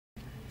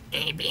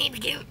Hey, baby,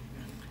 cute.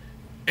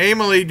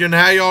 Legion,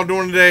 how y'all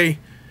doing today?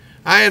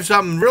 I have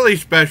something really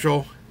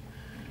special.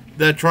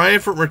 The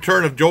triumphant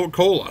return of JOLT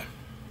COLA.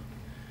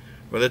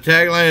 Where the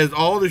tagline is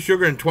all the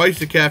sugar and twice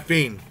the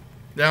caffeine.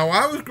 Now, when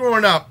I was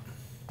growing up,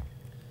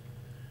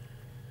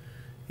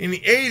 in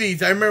the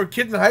 80s, I remember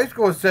kids in high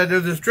school said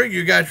there's this drink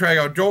you gotta try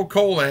out. JOLT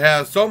COLA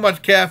has so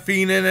much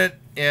caffeine in it.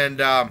 And,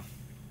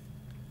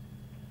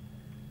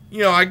 you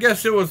know, I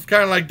guess it was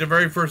kind of like the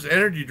very first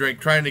energy drink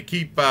trying to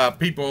keep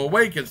people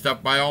awake and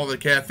stuff by all the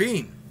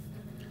caffeine.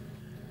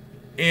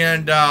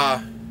 And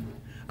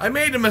I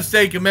made a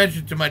mistake and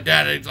mentioned to my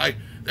dad, he's like,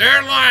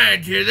 they're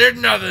lying to you. There's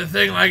nothing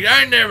thing like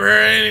that. I never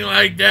heard anything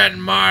like that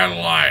in my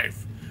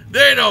life.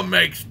 They don't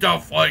make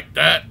stuff like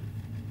that.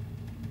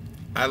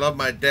 I love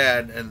my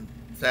dad, and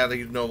sadly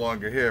he's no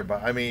longer here,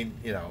 but I mean,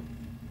 you know,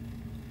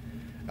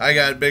 I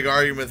got a big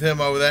argument with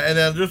him over that. And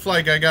then just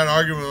like I got an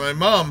argument with my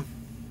mom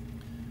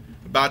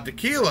about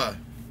tequila,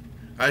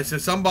 I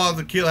said, some bottles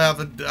of tequila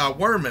have a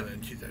worm in it.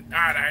 And she said, no.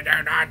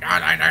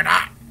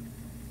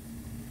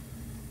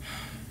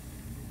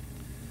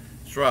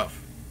 It's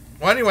rough.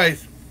 Well,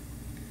 anyways,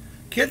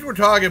 kids were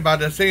talking about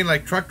this, saying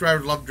like truck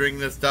drivers love drinking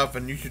this stuff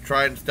and you should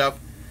try it and stuff.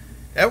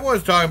 Everyone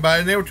was talking about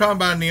it, and they were talking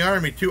about it in the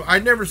Army too.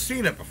 I'd never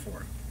seen it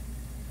before.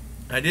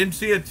 I didn't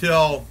see it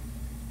till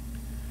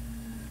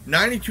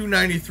 92,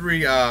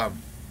 93. When I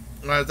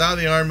was out of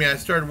the Army, I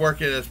started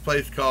working at this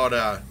place called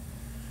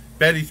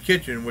Betty's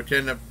Kitchen, which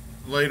ended up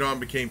later on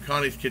became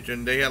Connie's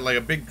Kitchen. They had like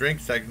a big drink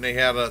section. They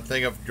had a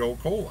thing of JOLT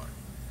COLA.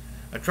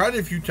 I tried it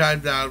a few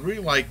times now. I really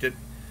liked it.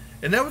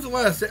 And that was the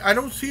last thing. I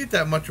don't see it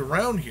that much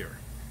around here.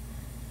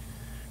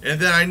 And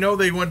then I know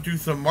they went through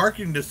some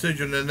marketing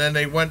decision, and then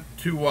they went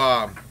to,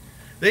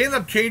 they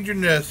ended up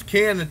changing this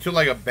can into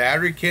like a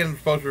battery can. It's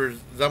supposed to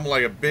resemble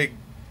like a big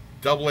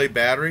AA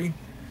battery.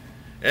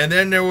 And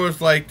then there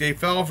was like, they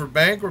fell for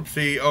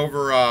bankruptcy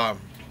over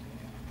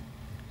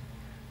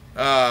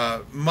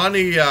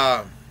money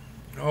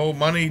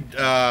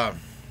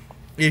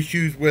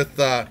issues with,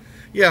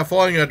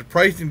 following a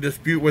pricing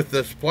dispute with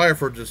the supplier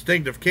for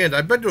distinctive cans.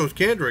 I bet those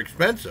cans were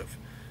expensive.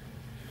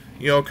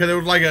 You know, because it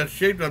was like a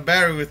shape of a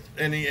battery with,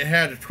 and it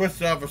had to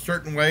twist it off a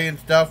certain way and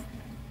stuff.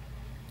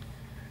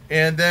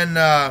 And then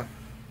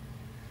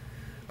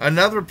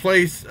another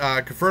place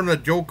confirmed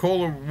that JOLT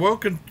COLA will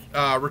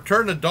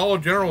return to Dollar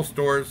General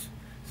stores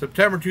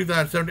September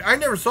 2017. I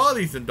never saw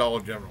these in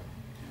Dollar General.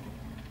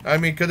 I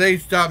mean, because they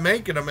stopped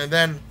making them, and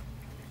then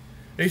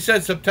they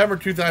said September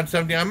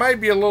 2017. I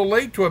might be a little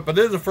late to it, but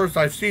this is the first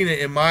I've seen it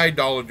in my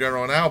Dollar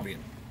General in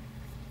Albion.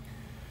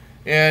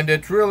 And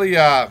it's really, you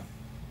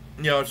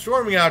know, it's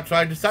storming out, so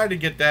I decided to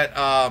get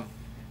that.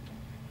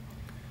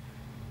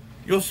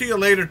 You'll see a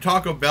later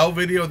Taco Bell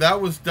video.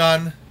 That was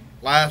done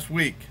last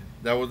week.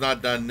 That was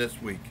not done this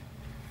week.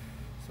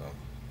 So,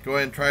 go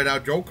ahead and try it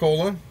out. JOLT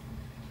COLA.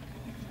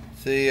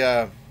 See,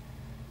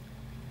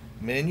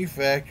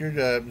 manufactured,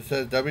 it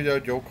says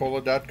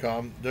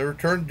www.joltcola.com. The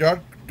return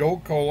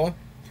JOLT COLA.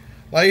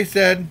 Like I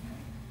said,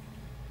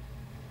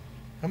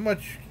 how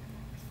much,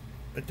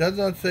 it does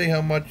not say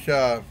how much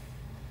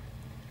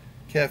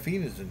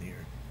caffeine is in here.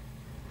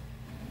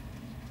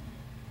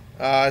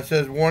 It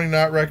says, warning,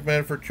 not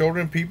recommended for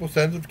children, people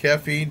sensitive to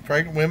caffeine,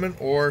 pregnant women,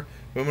 or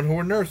women who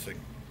are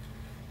nursing.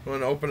 I'm going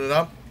to open it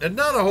up. There's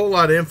not a whole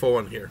lot of info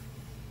in here.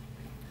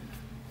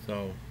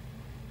 So,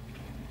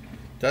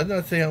 does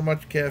not say how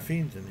much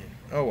caffeine's in here.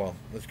 Oh well,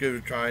 let's give it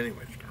a try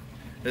anyways.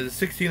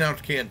 There's a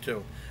 16-ounce can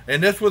too.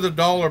 And this was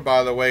 $1,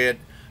 by the way, at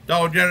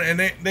Dollar General. And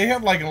they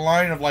have like a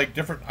line of like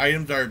different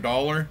items that are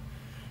 $1.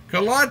 Because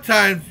a lot of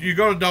times you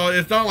go to Dollar,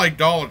 it's not like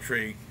Dollar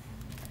Tree,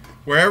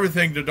 where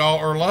everything's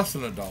 $1 or less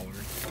than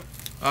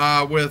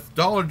 $1. With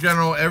Dollar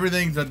General,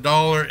 everything's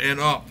 $1 and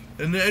up.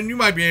 And you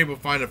might be able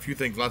to find a few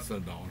things less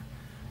than $1.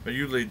 But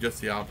usually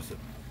just the opposite.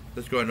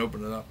 Let's go ahead and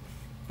open it up.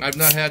 I've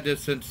not had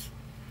this since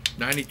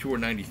 92 or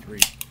 93.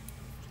 Okay.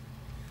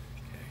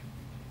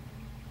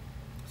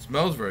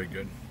 Smells very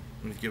good.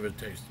 Let's give it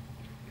a taste.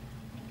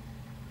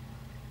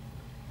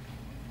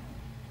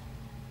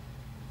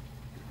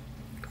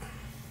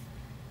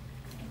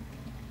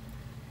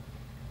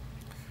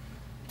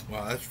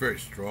 Wow, that's very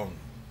strong.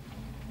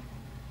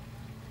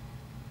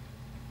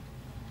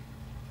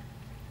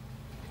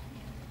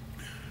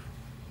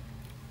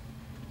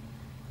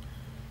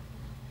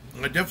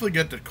 I definitely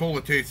get the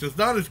cola taste. It's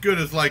not as good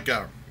as like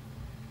a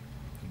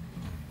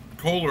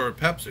cola or a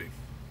Pepsi,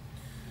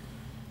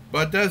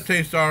 but it does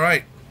taste all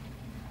right.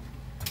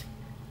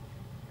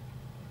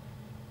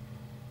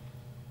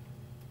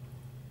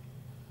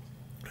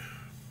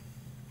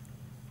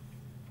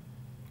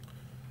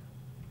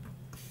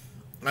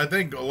 I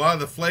think a lot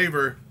of the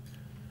flavor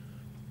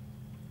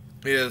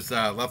is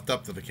left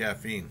up to the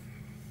caffeine.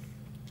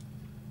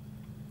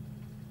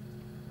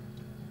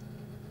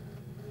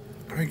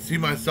 I can see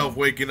myself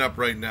waking up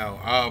right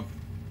now.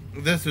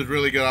 This is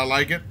really good. I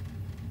like it.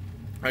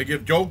 I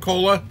give JOLT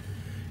COLA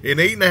an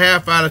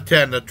 8.5 out of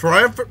 10. The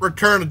triumphant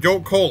return of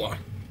JOLT COLA.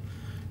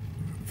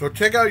 So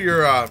check out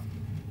your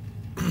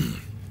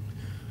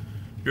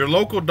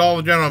local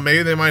Dollar General.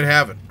 Maybe they might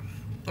have it.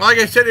 like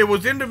I said, it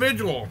was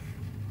individual.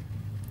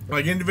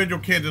 Like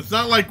individual cans. It's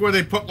not like where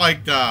they put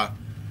like the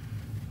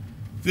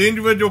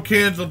individual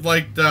cans of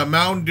like the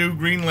Mountain Dew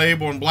Green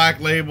Label and Black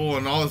Label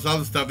and all this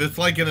other stuff. It's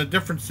like in a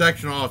different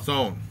section on its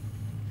own.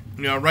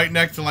 You know, right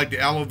next to like the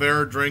aloe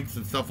vera drinks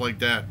and stuff like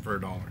that for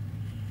 $1.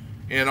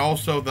 And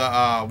also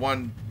the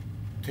one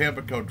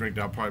Tampico drink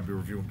that I'll probably be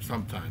reviewing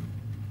sometime.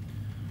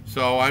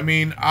 So, I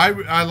mean,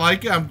 I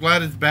like it. I'm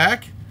glad it's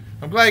back.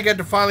 I'm glad I got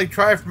to finally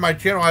try it for my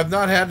channel. I've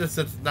not had this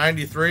since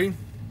 '93.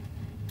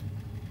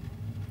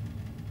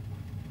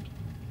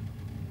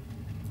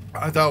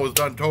 I thought it was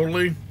done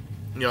totally.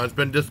 You know, it's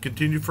been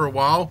discontinued for a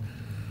while.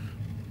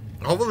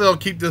 Hopefully they'll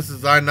keep this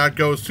design, not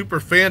go super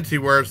fancy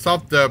where it's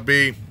something to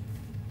be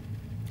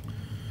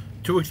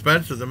too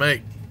expensive to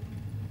make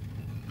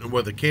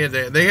with the cans.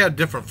 They had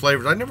different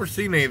flavors. I've never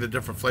seen any of the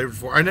different flavors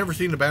before. I've never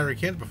seen the battery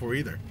cans before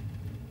either.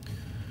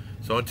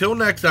 So until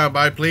next time,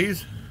 bye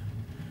please.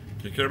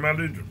 Take care of my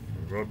legion.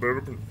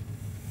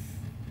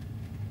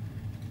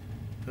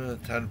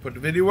 Time to put the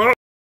video on.